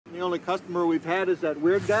only customer we've had is that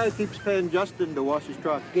weird guy who keeps paying Justin to wash his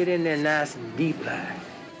truck. Get in there nice and deep like.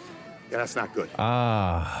 Yeah, that's not good.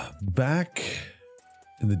 Back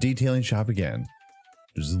in the detailing shop again.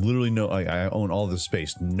 There's literally no, I own all this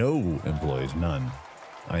space. No employees, none.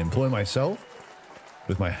 I employ myself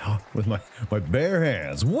with my bare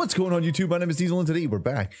hands. What's going on, YouTube? My name is Diesel, and today we're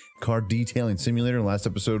back. Car detailing simulator. In the last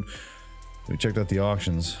episode, we checked out the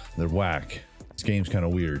auctions. They're whack. This game's kind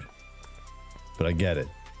of weird, but I get it.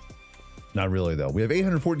 Not really though. We have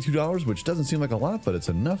 $842, which doesn't seem like a lot, but it's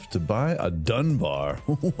enough to buy a Dunbar.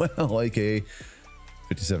 Well, like a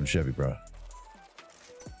 57 Chevy, bro.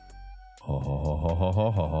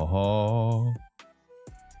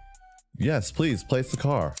 Yes, please place the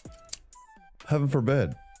car. Heaven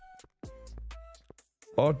forbid.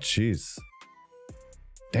 Oh, jeez.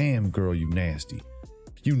 Damn, girl, you nasty.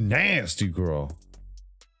 You nasty girl.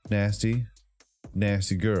 Nasty,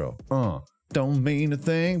 nasty girl. Don't mean a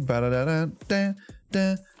thing. Ba da da da da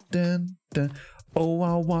da da da. Oh,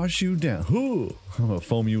 I'll wash you down. Ooh. I'm gonna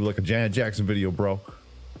foam you like a Janet Jackson video, bro. Did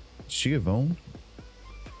she get foamed?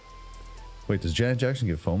 Wait, does Janet Jackson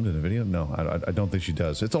get foamed in a video? No, I don't think she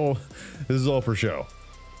does. It's all, this is all for show.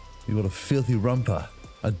 You got a filthy rumper.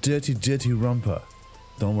 A dirty, dirty rumper.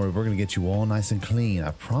 Don't worry, we're gonna get you all nice and clean.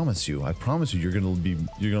 I promise you. I promise you, you're gonna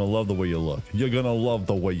love the way you look. You're gonna love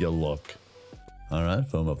the way you look. All right,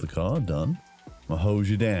 foam up the car, done. I'm gonna hose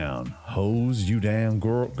you down. Hose you down,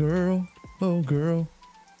 girl, oh girl.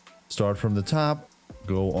 Start from the top,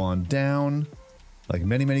 go on down. Like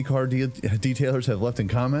many car detailers have left in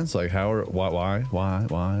comments, like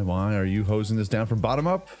why are you hosing this down from bottom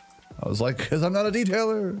up? I was like, because I'm not a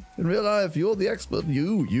detailer in real life. You're the expert.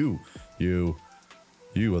 You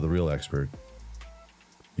are the real expert.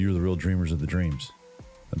 You're the real dreamers of the dreams.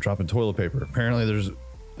 I'm dropping toilet paper. Apparently there's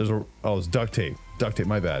a, oh, it's duct tape. Duct tape,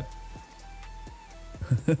 my bad.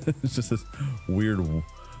 It's just this weird, and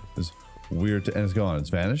it's gone. It's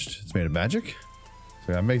vanished. It's made of magic.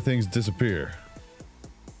 So I make things disappear.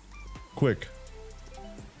 Quick.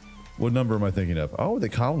 What number am I thinking of? Oh, they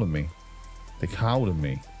called me. They called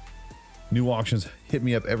me. New auctions hit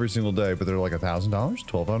me up every single day, but they're like $1,000,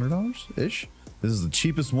 $1,200 ish. This is the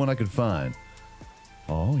cheapest one I could find.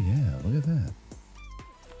 Oh yeah, look at that.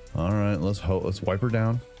 All right, let's wipe her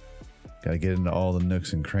down. Gotta get into all the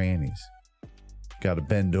nooks and crannies. Gotta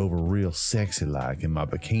bend over real sexy like in my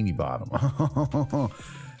bikini bottom.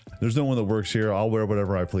 There's no one that works here. I'll wear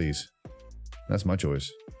whatever I please. That's my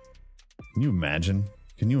choice. Can you imagine?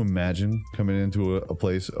 Can you imagine coming into a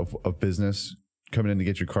place of business, coming in to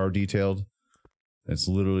get your car detailed? It's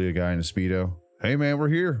literally a guy in a Speedo. Hey man, we're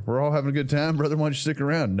here. We're all having a good time. Brother, why don't you stick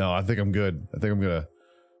around? No, I think I'm good. I think I'm gonna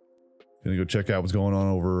go check out what's going on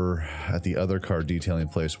over at the other car detailing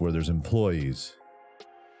place where there's employees.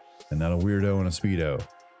 And not a weirdo in a Speedo.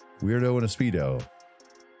 Weirdo in a Speedo.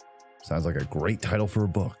 Sounds like a great title for a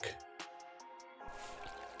book.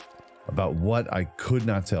 About what I could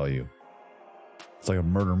not tell you. It's like a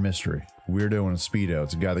murder mystery. Weirdo in a Speedo.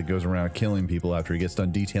 It's a guy that goes around killing people after he gets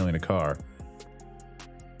done detailing a car.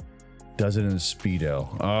 Does it in a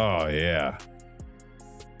Speedo. Oh, yeah.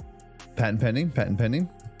 Patent pending. Patent pending.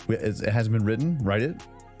 It hasn't been written. Write it.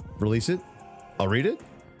 Release it. I'll read it.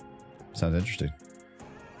 Sounds interesting.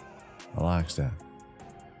 I like that.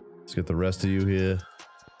 Let's get the rest of you here.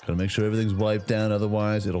 Gotta make sure everything's wiped down.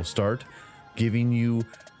 Otherwise, it'll start giving you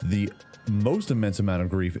the most immense amount of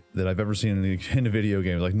grief that I've ever seen in a video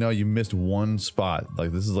game. Like, no, you missed one spot.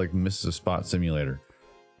 Like, this is like misses a spot simulator.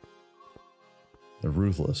 They're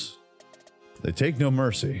ruthless. They take no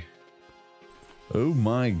mercy. Oh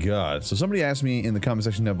my god. So somebody asked me in the comment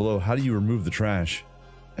section down below, how do you remove the trash?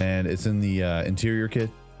 And it's in the interior kit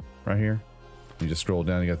right here. You just scroll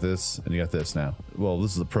down, you got this, and you got this now. Well,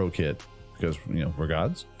 this is the pro kit because, you know, we're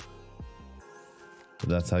gods. So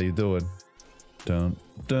that's how you do it. Dun,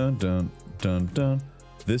 dun, dun, dun, dun.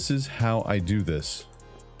 This is how I do this.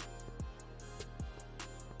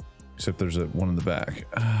 Except there's one in the back.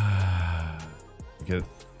 Get it?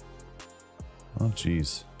 Oh,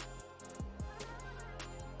 jeez.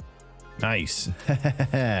 Nice.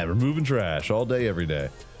 Removing trash all day, every day.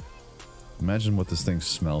 Imagine what this thing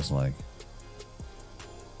smells like.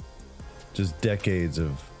 Just decades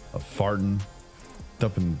of farting,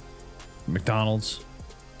 dumping McDonald's,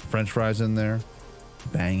 French fries in there,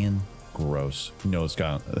 banging, gross. You know it's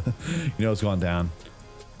gone. You know it's gone down.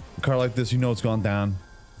 A car like this, you know it's gone down.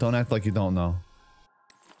 Don't act like you don't know.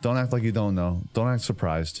 Don't act like you don't know. Don't act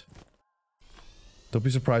surprised. Don't be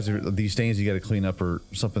surprised if these stains you got to clean up are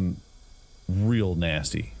something real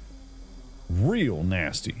nasty. Real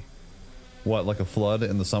nasty. What, like a flood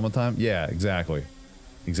in the summertime? Yeah, exactly.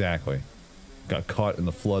 Exactly. got caught in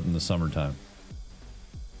the flood in the summertime.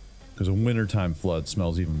 Because a wintertime flood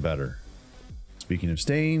smells even better. Speaking of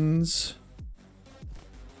stains,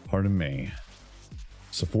 pardon me.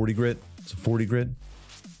 It's a 40 grit. It's a 40 grit.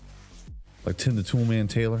 Like Tim the Toolman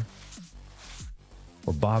Taylor.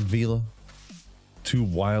 Or Bob Vila. Two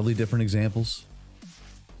wildly different examples.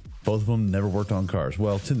 Both of them never worked on cars.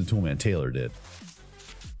 Well, Tim the Toolman Taylor did.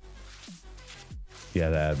 He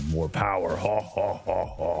had to add more power. Ha ha ha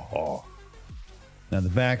ha ha. Now the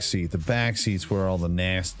back seat's where all the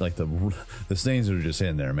nasty, like the stains are just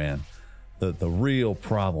in there, man. The real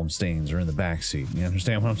problem stains are in the back seat. You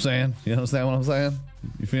understand what I'm saying? You understand what I'm saying?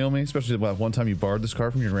 You feel me? Especially about one time you borrowed this car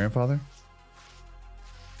from your grandfather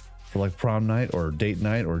for like prom night or date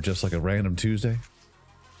night or just like a random Tuesday.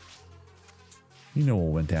 You know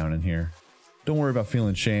what went down in here. Don't worry about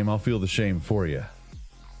feeling shame. I'll feel the shame for you.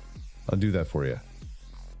 I'll do that for you.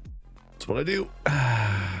 That's what I do.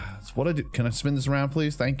 That's what I do. Can I spin this around,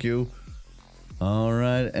 please? Thank you. All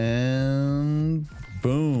right, and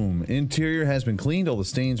boom. Interior has been cleaned. All the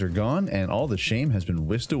stains are gone, and all the shame has been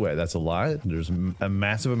whisked away. That's a lie. There's a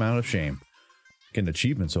massive amount of shame. Getting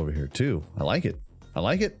achievements over here, too. I like it. I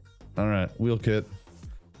like it. All right, wheel kit.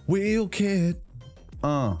 Wheel kit.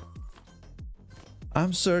 I'm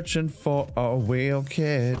searching for a wheel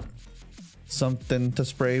kit. Something to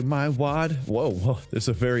spray my wad. Whoa, it's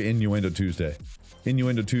a very Innuendo Tuesday.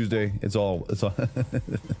 Innuendo Tuesday,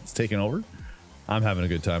 it's taking over. I'm having a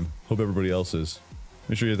good time. Hope everybody else is.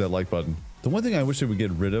 Make sure you hit that like button. The one thing I wish they would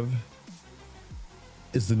get rid of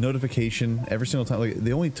is the notification every single time. Like,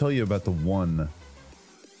 they only tell you about the one.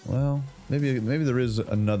 Well, maybe there is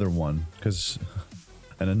another one,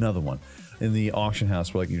 and another one in the auction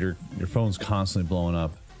house where like your phone's constantly blowing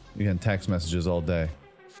up. You get text messages all day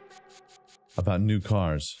about new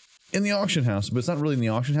cars in the auction house, but it's not really in the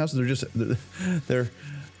auction house. They're just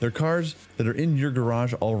they're cars that are in your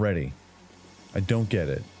garage already. I don't get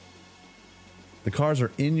it. The cars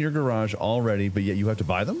are in your garage already, but yet you have to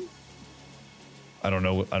buy them. I don't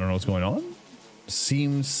know what's going on.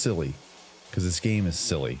 Seems silly, because this game is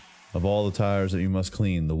silly. Of all the tires that you must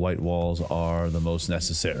clean, the white walls are the most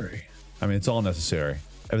necessary. I mean, it's all necessary.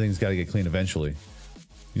 Everything's got to get cleaned eventually.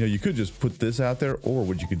 You know, you could just put this out there, or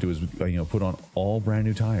what you could do is, you know, put on all brand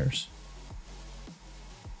new tires.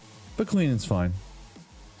 But cleaning's fine.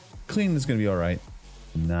 Cleaning is going to be all right.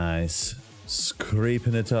 Nice.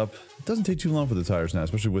 Scraping it up. It doesn't take too long for the tires now,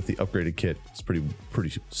 especially with the upgraded kit. It's pretty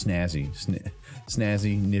snazzy.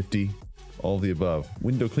 Snazzy, nifty, all of the above.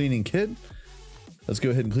 Window cleaning kit. Let's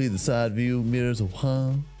go ahead and clean the side view mirrors.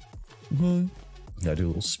 Gotta do a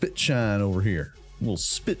little spit shine over here. A little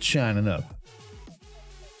spit shining up.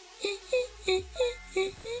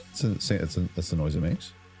 That's the noise it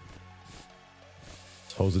makes.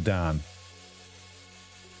 Let's hose it down.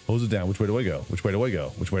 Hose it down. Which way do I go? Which way do I go?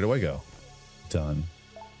 Which way do I go? Done.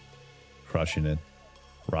 Crushing it.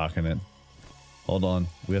 Rocking it. Hold on.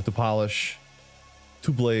 We have to polish.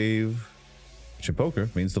 To blave. Which in poker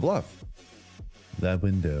means to bluff. That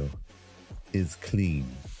window is clean.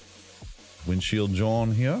 Windshield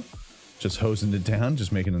John here. Just hosing it down.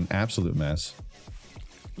 Just making an absolute mess.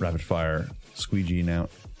 Rapid fire squeegeeing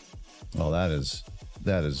out. Oh, that is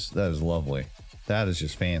lovely. That is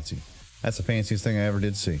just fancy. That's the fanciest thing I ever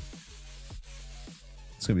did see.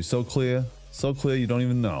 It's gonna be so clear you don't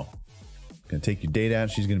even know. Gonna take your date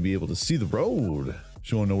out. She's gonna be able to see the road.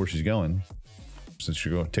 She won't know where she's going since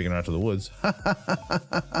you're taking her out to the woods.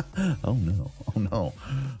 Oh no! Oh no!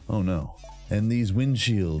 Oh no! And these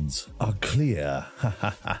windshields are clear.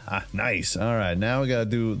 Nice. All right, now we gotta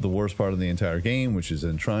do the worst part of the entire game, which is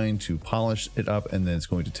in trying to polish it up, and then it's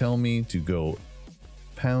going to tell me to go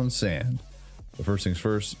pound sand. But first things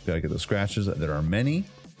first, gotta get those scratches. There are many.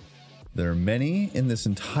 There are many in this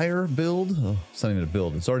entire build. Oh, it's not even a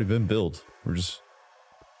build. It's already been built. We're just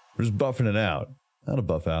buffing it out. That'll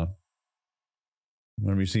buff out.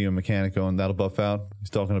 Whenever you see a mechanic going, that'll buff out. He's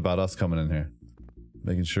talking about us coming in here.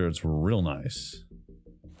 Making sure it's real nice.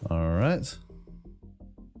 Alright.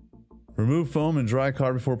 Remove foam and dry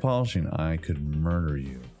car before polishing. I could murder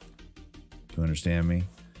you. Do you understand me?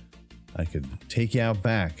 I could take you out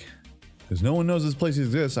back. Because no one knows this place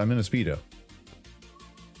exists. I'm in a Speedo.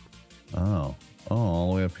 Oh. Oh, all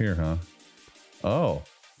the way up here, huh? Oh.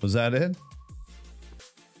 Was that it?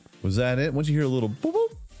 Was that it? Once you hear a little boop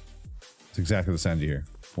boop, it's exactly the sound you hear.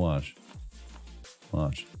 Watch.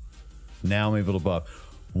 Watch. Now I'm able to buff.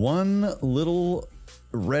 One little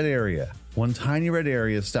red area, one tiny red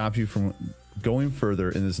area stops you from going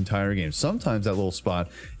further in this entire game. Sometimes that little spot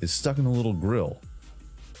is stuck in a little grill.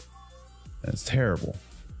 And it's terrible.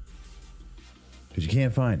 Because you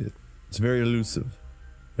can't find it. It's very elusive.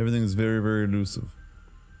 Everything's very, very elusive.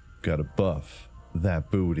 Gotta buff that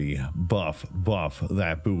booty. Buff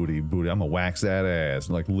that booty. I'm gonna wax that ass.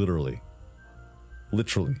 Like, literally.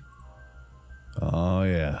 Literally. Oh,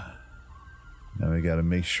 yeah. Now we gotta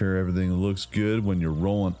make sure everything looks good when you're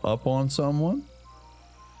rolling up on someone.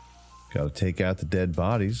 Gotta take out the dead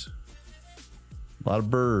bodies. A lot of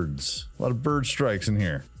birds. A lot of bird strikes in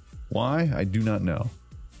here. Why? I do not know.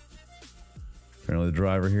 Apparently the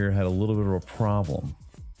driver here had a little bit of a problem.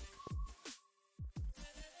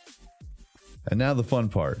 And now the fun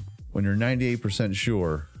part. When you're 98%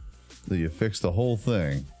 sure that you fixed the whole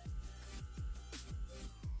thing,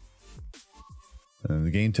 and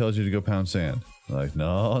the game tells you to go pound sand. Like,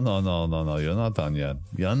 no, you're not done yet.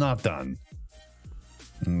 You're not done.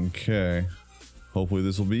 Okay. Hopefully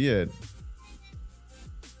this will be it.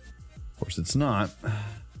 Of course it's not.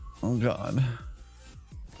 Oh god.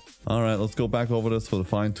 Alright, let's go back over this with a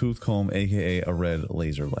fine-tooth comb, aka a red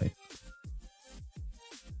laser light.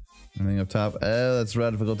 Anything up top? Oh, that's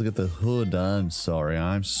right. I forgot to get the hood. I'm sorry.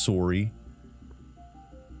 Fine.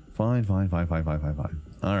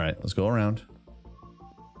 Alright, let's go around.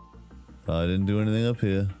 I didn't do anything up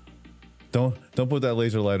here. Don't put that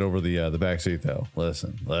laser light over the back seat though.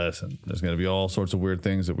 Listen. There's gonna be all sorts of weird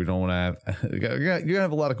things that we don't want to have. You're gonna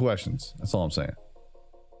have a lot of questions. That's all I'm saying.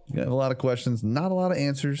 You're gonna have a lot of questions, not a lot of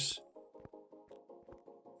answers.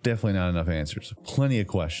 Definitely not enough answers. Plenty of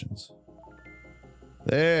questions.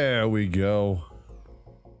 There we go.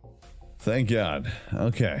 Thank God.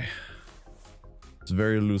 Okay. It's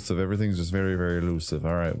very elusive. Everything's just very, very elusive.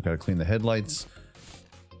 All right, we gotta clean the headlights.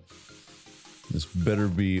 This better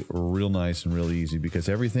be real nice and real easy because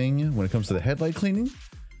everything, when it comes to the headlight cleaning,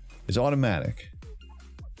 is automatic.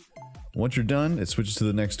 Once you're done, it switches to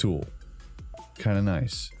the next tool. Kind of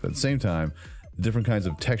nice. But at the same time, the different kinds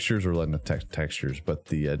of textures, or not textures, but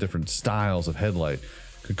the different styles of headlight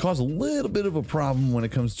could cause a little bit of a problem when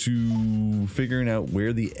it comes to figuring out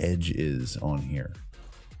where the edge is on here.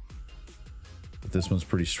 But this one's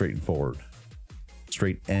pretty straight and forward.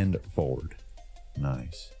 Straight and forward.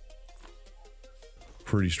 Nice.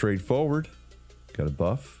 Pretty straightforward. Got to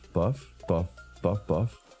buff,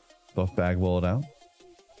 bag wall it out.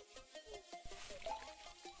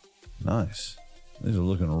 Nice. These are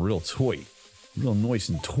looking real toy. Real nice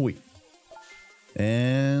and toy.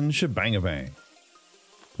 And shebang-a-bang.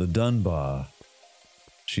 The Dunbar.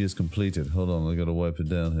 She is completed. Hold on, I gotta wipe it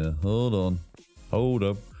down here. Hold on. Hold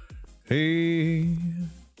up. Hey.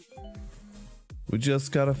 We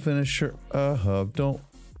just gotta finish her hub. Don't.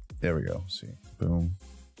 There we go. See. Boom.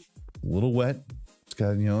 A little wet. It's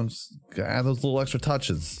got, you know, it's gotta add those little extra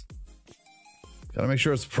touches. Gotta make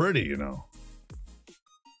sure it's pretty, you know.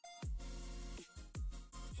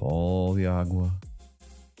 Fall the agua.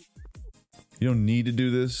 You don't need to do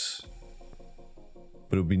this,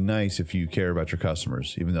 but it would be nice if you care about your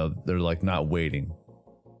customers, even though they're like not waiting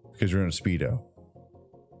because you're in a Speedo.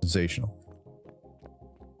 Sensational.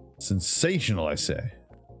 Sensational, I say.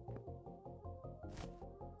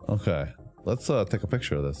 Okay. Let's take a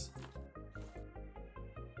picture of this.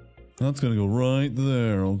 That's gonna go right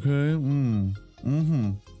there, okay?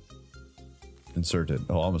 Insert it.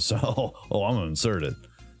 Oh, I'm gonna insert it.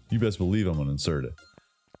 You best believe I'm gonna insert it.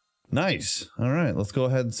 Nice. All right, let's go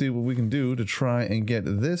ahead and see what we can do to try and get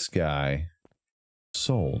this guy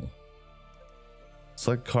sold.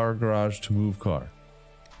 Select car garage to move car.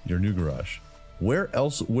 Your new garage. Where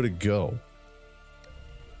else would it go?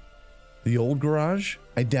 The old garage?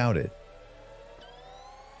 I doubt it.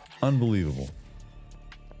 Unbelievable.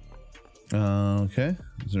 Okay.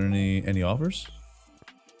 Is there any offers?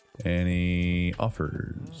 Any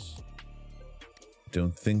offers?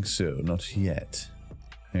 Don't think so. Not yet.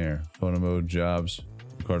 Here. Photo mode, jobs.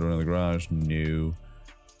 Car to run in the garage. New.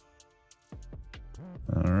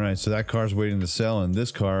 Alright, so that car's waiting to sell, and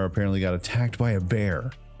this car apparently got attacked by a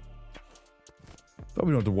bear. But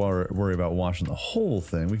we don't have to worry about washing the whole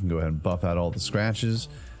thing. We can go ahead and buff out all the scratches.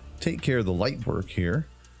 Take care of the light work here.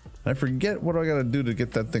 I forget what I gotta do to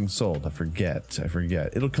get that thing sold. I forget.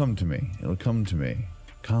 It'll come to me.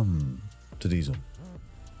 Come to Diesel.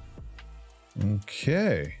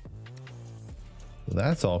 Okay. So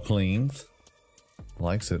that's all cleaned.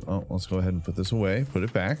 Likes it. Oh, let's go ahead and put this away. Put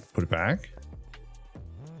it back.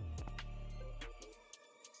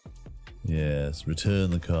 Yes,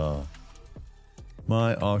 return the car.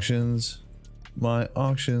 My auctions.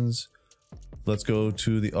 Let's go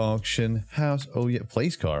to the auction house. Oh yeah,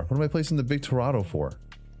 place car. What am I placing the big Torado for?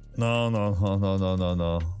 No.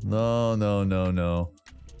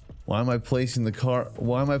 Why am I placing the car?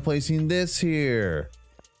 Why am I placing this here?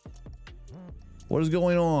 What is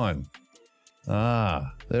going on?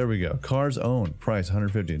 Ah, There we go. Cars owned. Price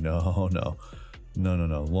 150. No, no. No, no,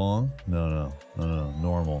 no. Long? No, no. No, no.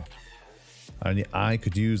 Normal. I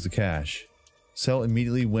could use the cash. Sell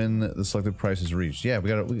immediately when the selected price is reached. Yeah, we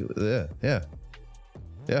got it. Yeah.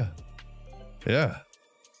 Yeah. Yeah.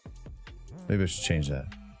 Maybe I should change that.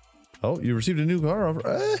 Oh, you received a new car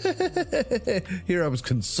offer. Here I was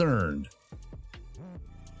concerned.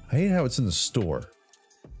 I hate how it's in the store.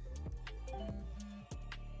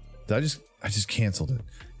 I just canceled it.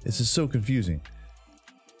 This is so confusing.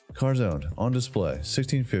 Cars owned. On display.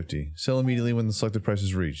 1650. Sell immediately when the selected price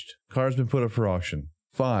is reached. Car's been put up for auction.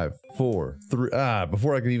 5, 4, 3.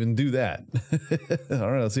 Before I can even do that.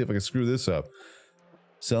 All right, let's see if I can screw this up.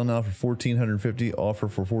 Sell now for 1450. Offer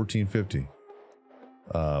for 1450.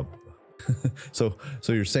 So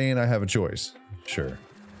you're saying I have a choice? Sure.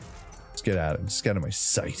 Let's get at it. Just get out of my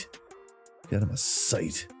sight. Get out of my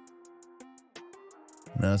sight.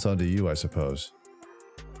 Now it's on to you, I suppose.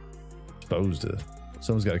 Disposed of.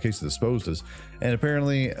 Someone's got a case of disposed of. And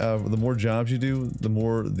apparently, the more jobs you do, the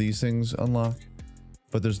more these things unlock.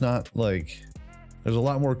 But there's not like, there's a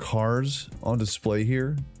lot more cars on display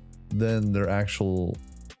here than their actual,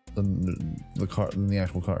 than the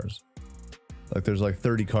actual cars. Like there's like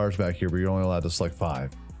 30 cars back here, but you're only allowed to select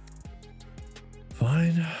 5.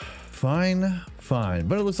 Fine, fine, fine.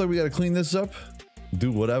 But it looks like we got to clean this up,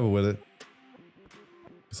 do whatever with it.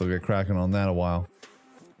 So I'll get cracking on that a while.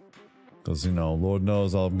 Because, you know, Lord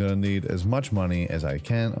knows I'm going to need as much money as I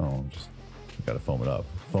can. Oh, just got to foam it up.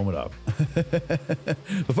 Foam it up.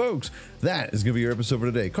 But folks, that is going to be your episode for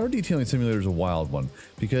today. Car Detailing Simulator is a wild one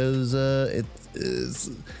because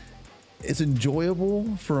it's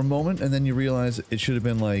enjoyable for a moment, and then you realize it should have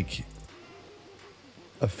been like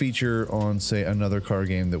a feature on, say, another car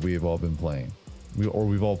game that we have all been playing.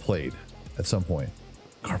 We've all played at some point.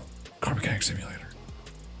 Car Mechanic Simulator.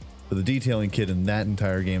 But the detailing kit in that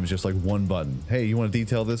entire game is just like one button. Hey, you want to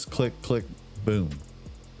detail this? Click, click, boom.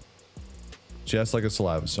 Just like a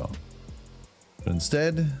Saliva song. But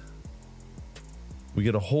instead, we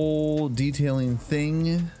get a whole detailing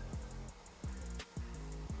thing.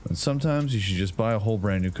 And sometimes you should just buy a whole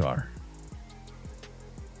brand new car.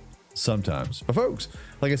 Sometimes. But folks,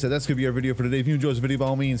 like I said, that's going to be our video for today. If you enjoyed this video, by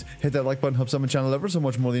all means, hit that like button, help someone channel ever so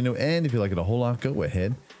much more than you know. And if you like it a whole lot, go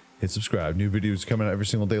ahead, hit subscribe. New videos coming out every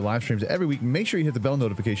single day, live streams every week. Make sure you hit the bell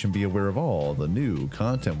notification, be aware of all the new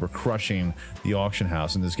content. We're crushing the auction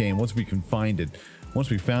house in this game. Once we can find it, once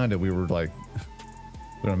we found it, we were like,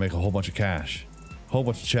 we're going to make a whole bunch of cash, a whole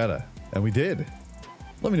bunch of cheddar. And we did.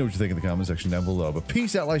 Let me know what you think in the comment section down below. But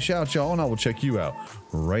peace out, like shout, y'all, and I will check you out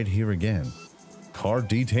right here again. Car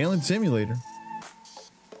Detailing Simulator.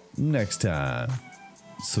 Next time.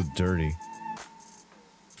 So dirty.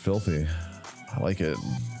 Filthy. I like it.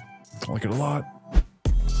 I like it a lot.